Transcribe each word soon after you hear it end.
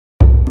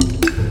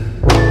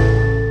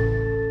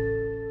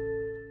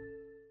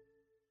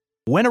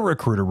When a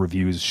recruiter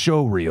reviews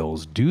show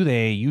reels, do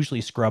they usually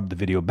scrub the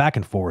video back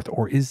and forth,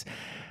 or is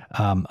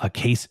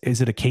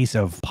it a case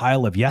of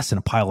pile of yes and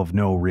a pile of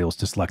no reels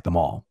to select them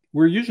all?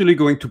 We're usually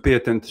going to pay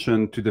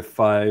attention to the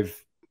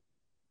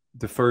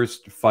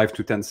first 5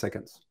 to 10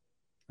 seconds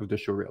of the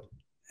show reel.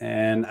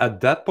 And at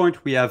that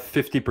point, we have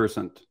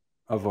 50%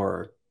 of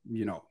our,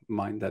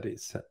 mind that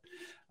is set.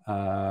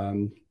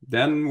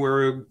 Then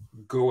we're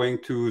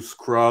going to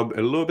scrub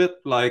a little bit,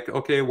 like,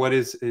 okay, what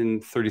is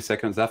in 30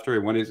 seconds after?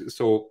 And what is,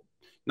 so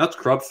not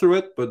scrub through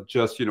it, but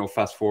just,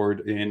 fast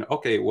forward in,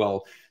 okay,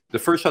 well, the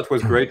first shot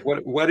was great.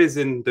 What is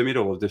in the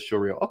middle of the show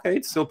reel? Okay,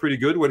 it's still pretty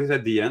good. What is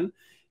at the end?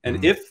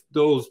 And if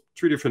those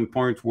 3 different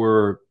points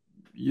were,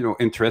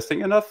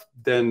 interesting enough,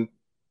 then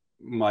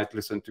might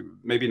listen to,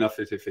 maybe not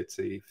if it's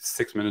a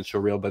 6-minute show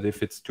reel, but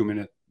if it's 2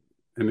 minutes,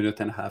 1.5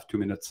 minutes, 2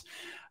 minutes,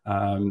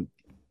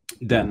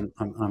 then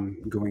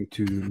I'm going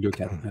to look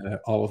at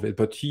all of it.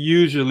 But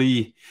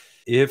usually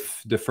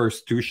if the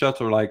first 2 shots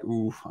are like,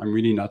 ooh, I'm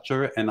really not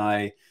sure, and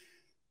I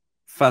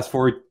fast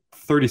forward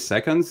 30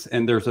 seconds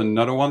and there's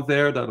another one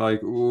there that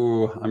like,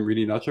 ooh, I'm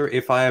really not sure.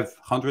 If I have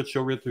 100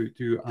 show reel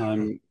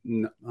I'm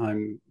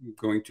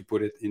going to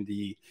put it in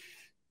the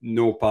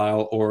no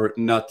pile or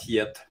not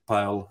yet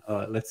pile,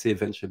 let's say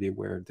eventually,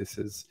 where this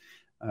is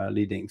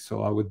leading.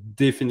 So I would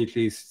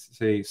definitely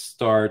say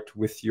start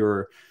with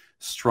your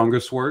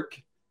strongest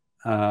work,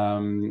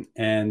 and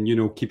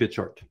keep it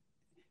short.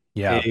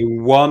 Yeah, a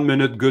 1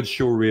 minute good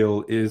show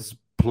reel is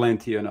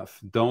plenty enough.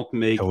 Don't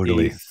make a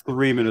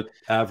 3-minute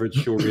average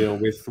show reel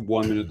with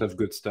 1 minute of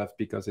good stuff,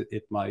 because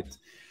it might,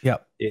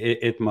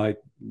 it might,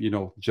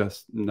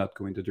 just not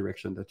go in the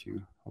direction that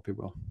you hope it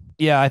will.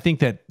 Yeah, I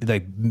think that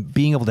like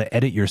being able to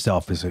edit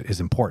yourself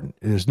is important.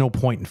 There's no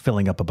point in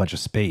filling up a bunch of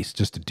space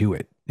just to do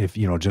it. If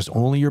just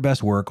only your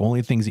best work,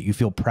 only things that you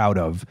feel proud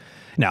of.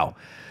 Now,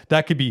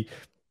 that could be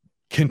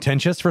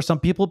contentious for some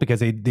people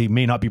because they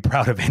may not be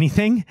proud of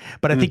anything,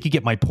 but I think you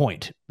get my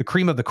point. The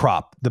cream of the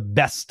crop, the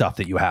best stuff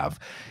that you have,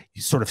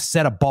 you sort of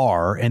set a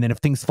bar, and then if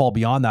things fall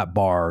beyond that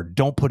bar,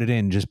 don't put it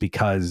in just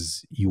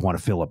because you want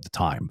to fill up the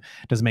time.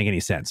 It doesn't make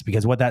any sense,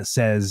 because what that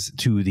says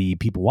to the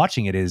people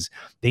watching it is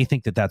they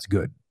think that that's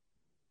good.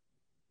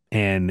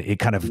 And it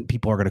kind of,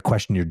 people are going to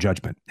question your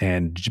judgment,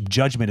 and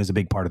judgment is a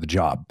big part of the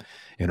job.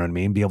 You know what I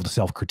mean? Be able to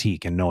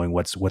self-critique and knowing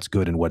what's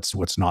good and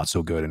what's not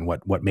so good, and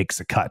what makes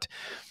a cut.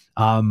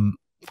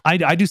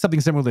 I do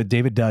something similar that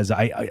David does.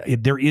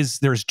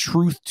 There's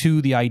truth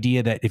to the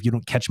idea that if you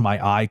don't catch my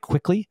eye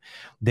quickly,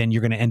 then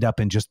you're going to end up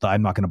in just the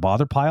I'm not going to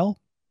bother pile,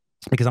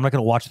 because I'm not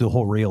going to watch the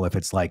whole reel if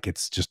it's like,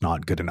 it's just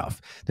not good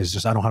enough. I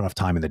don't have enough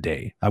time in the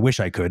day. I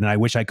wish I could. And I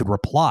wish I could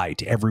reply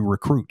to every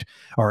recruit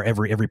or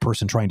every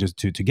person trying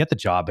to get the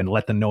job and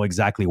let them know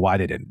exactly why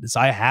they didn't. So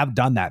I have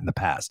done that in the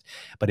past,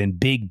 but in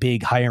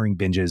big hiring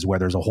binges where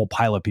there's a whole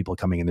pile of people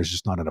coming in, there's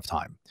just not enough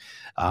time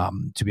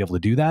to be able to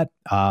do that.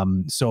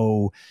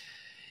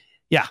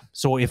 Yeah.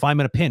 So if I'm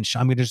in a pinch,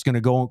 I'm just going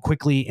to go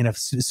quickly. And as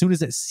soon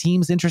as it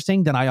seems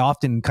interesting, then I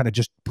often kind of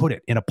just put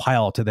it in a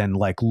pile to then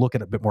like look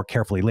at it a bit more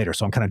carefully later.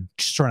 So I'm kind of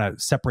just trying to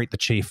separate the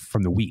chaff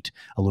from the wheat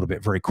a little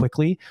bit very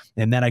quickly.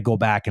 And then I go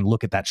back and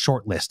look at that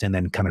short list and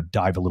then kind of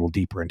dive a little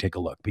deeper and take a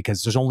look,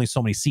 because there's only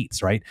so many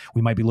seats, right?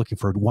 We might be looking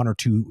for 1 or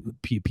 2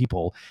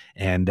 people,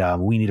 and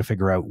we need to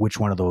figure out which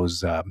one of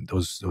those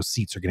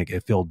seats are going to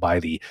get filled by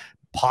the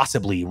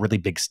possibly really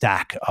big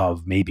stack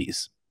of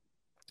maybes.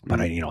 But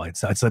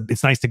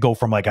it's nice to go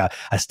from like a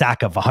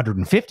stack of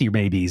 150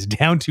 maybes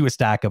down to a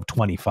stack of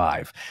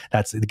 25.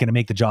 That's going to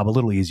make the job a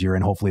little easier,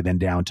 and hopefully then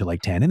down to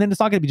like 10. And then it's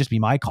not going to just be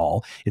my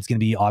call. It's going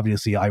to be,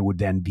 obviously, I would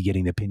then be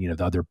getting the opinion of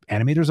the other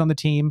animators on the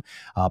team,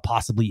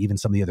 possibly even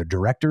some of the other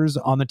directors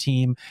on the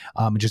team,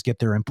 and just get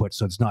their input.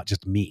 So it's not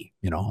just me.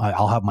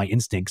 I'll have my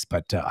instincts,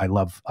 but I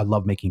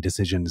love making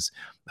decisions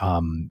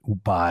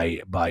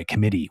by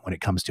committee when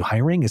it comes to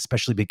hiring,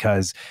 especially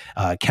because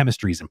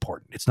chemistry is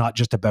important. It's not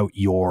just about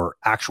your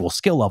actual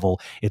skill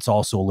level. It's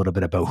also a little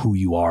bit about who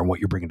you are and what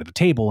you're bringing to the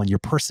table and your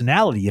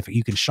personality. If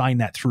you can shine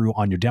that through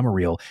on your demo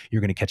reel,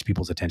 you're going to catch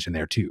people's attention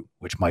there too,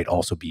 which might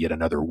also be yet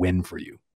another win for you.